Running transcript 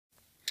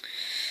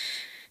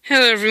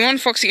Hello everyone,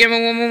 Foxy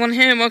Gamer111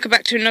 here, and welcome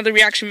back to another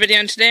reaction video,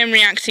 and today I'm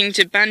reacting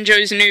to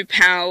Banjo's new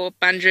pal,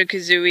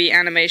 Banjo-Kazooie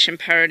animation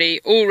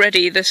parody.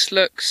 Already this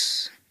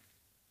looks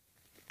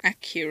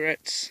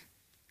accurate.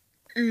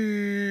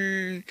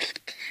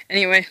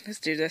 Anyway, let's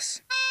do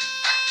this.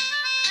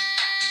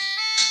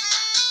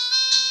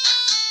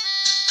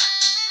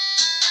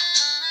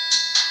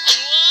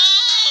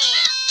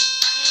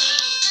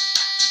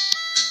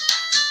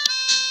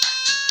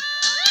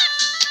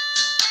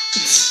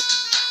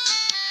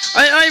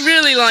 I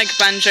really like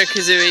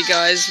Banjo-Kazooie,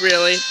 guys,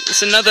 really.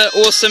 It's another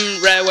awesome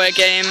Rareware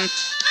game.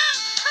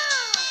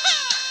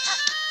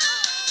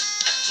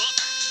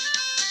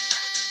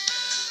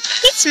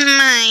 It's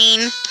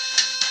mine.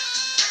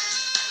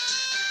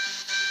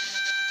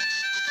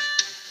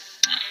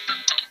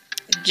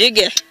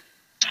 JIGGY.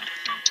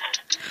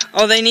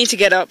 Oh, they need to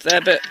get up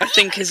there, but I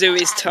think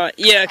Kazooie's tired.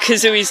 Yeah,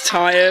 Kazooie's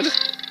tired.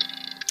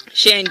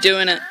 She ain't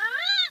doing it.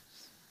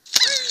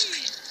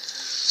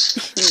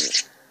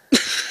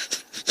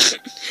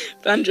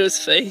 Banjo's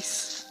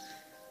face.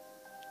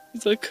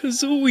 He's like,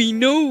 Kazooie,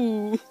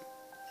 no!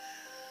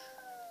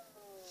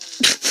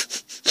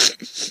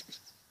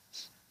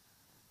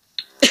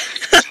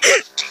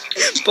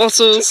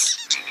 Bottles.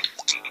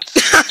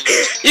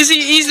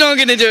 He's not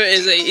gonna do it,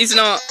 is he? He's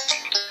not.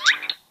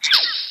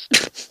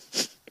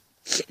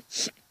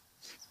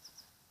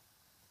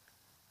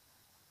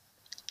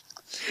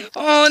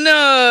 Oh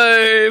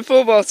no!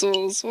 4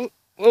 bottles. Well,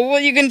 what are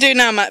you gonna do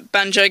now,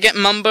 Banjo? Get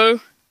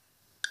Mumbo?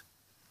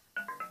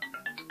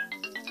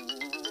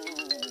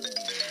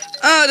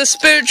 Ah, the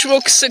spiritual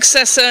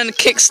successor and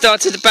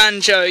kickstarted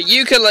Banjo,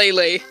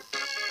 ukulele.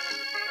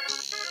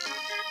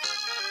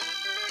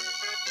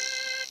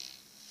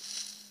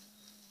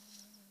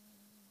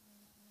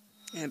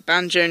 Yeah,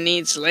 Banjo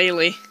needs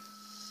Lele.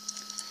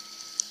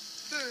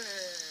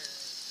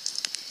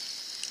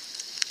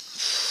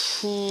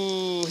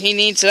 Ooh, he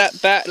needs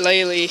that bat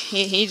Lele.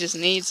 He just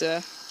needs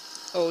her.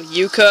 Oh,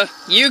 Yuka.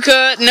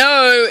 Yuka,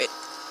 no!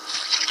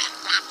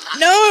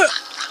 No!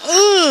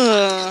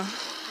 Ugh.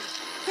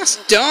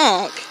 That's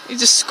dark. He's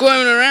just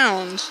squirming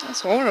around.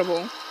 That's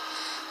horrible.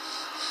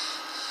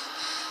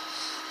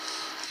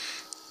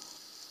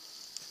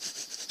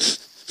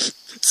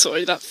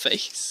 Sorry, that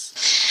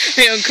face.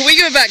 Hang on, can we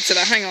go back to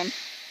that? Hang on.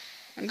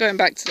 I'm going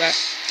back to that.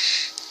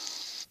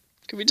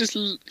 Can we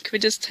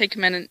just take a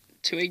minute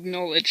to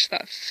acknowledge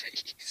that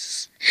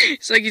face?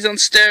 It's like he's on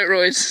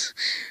steroids.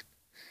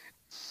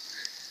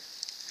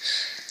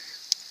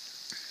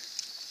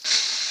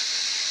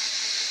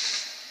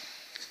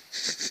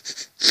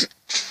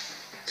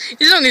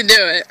 He's not gonna do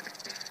it.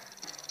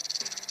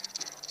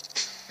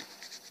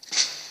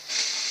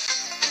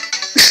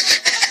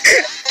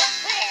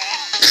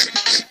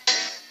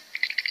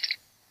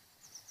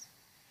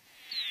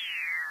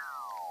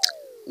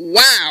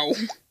 Wow.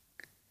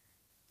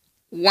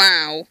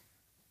 Wow.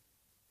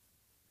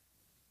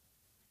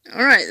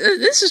 Alright,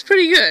 this is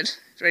pretty good.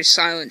 It's very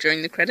silent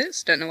during the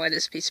credits. Don't know why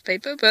this piece of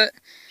paper, but...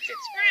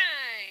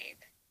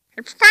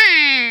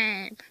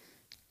 Subscribe!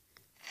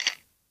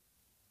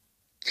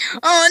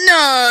 Oh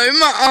no!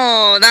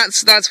 Oh,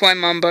 that's why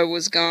Mumbo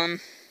was gone.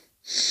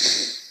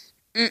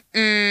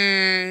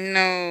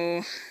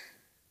 No.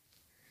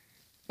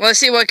 Well, I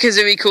see why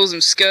Kazooie calls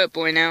him Skirt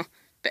Boy now.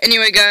 But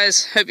anyway,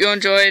 guys, hope you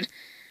enjoyed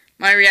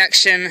my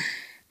reaction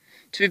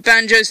to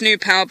Banjo's new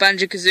pal,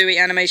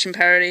 Banjo-Kazooie animation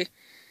parody.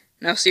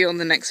 And I'll see you on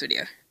the next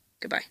video.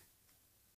 Goodbye.